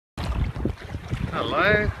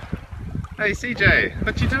Hello. Hey CJ,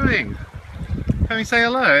 what you doing? Can we say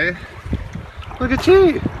hello? Look at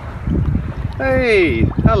you. Hey,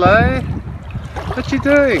 hello. What you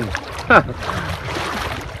doing?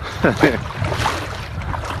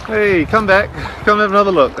 Hey, come back. Come have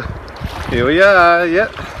another look. Here we are,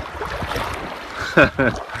 yep.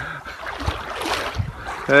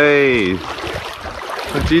 Hey,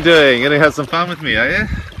 what you doing? Gonna have some fun with me, are you?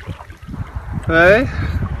 Hey?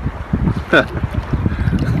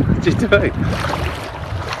 What you doing?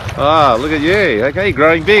 Ah, look at you. Okay,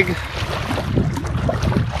 growing big.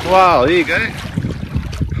 Wow, here you go.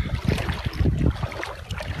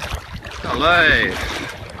 Hello.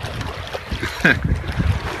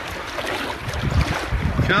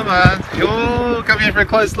 Come on. Oh, come here for a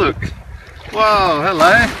close look. Wow,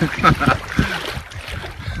 hello.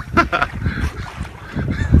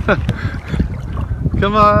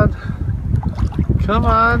 Come on. Come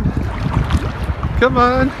on. Come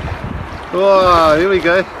on. Whoa, here we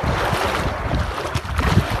go.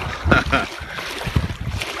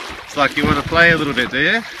 It's like you want to play a little bit, do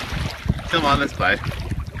you? Come on, let's play.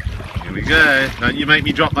 Here we go. Don't you make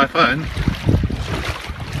me drop my phone.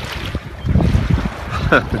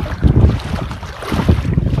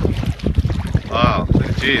 Wow, look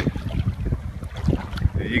at you.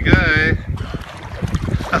 There you go.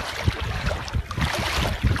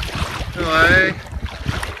 Hello.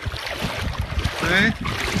 Hey.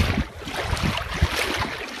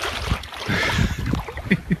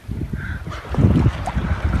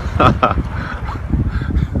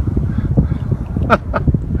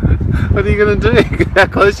 What are you going to do? How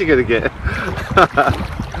close are you going to get?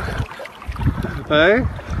 Hey?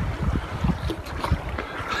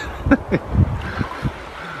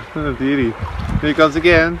 Oh, beauty. Here he comes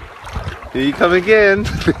again. Here you come again.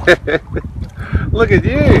 Look at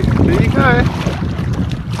you. There you go.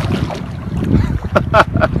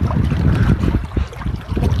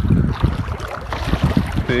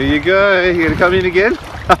 There you go. You going to come in again?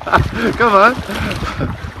 Come on.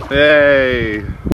 Hey.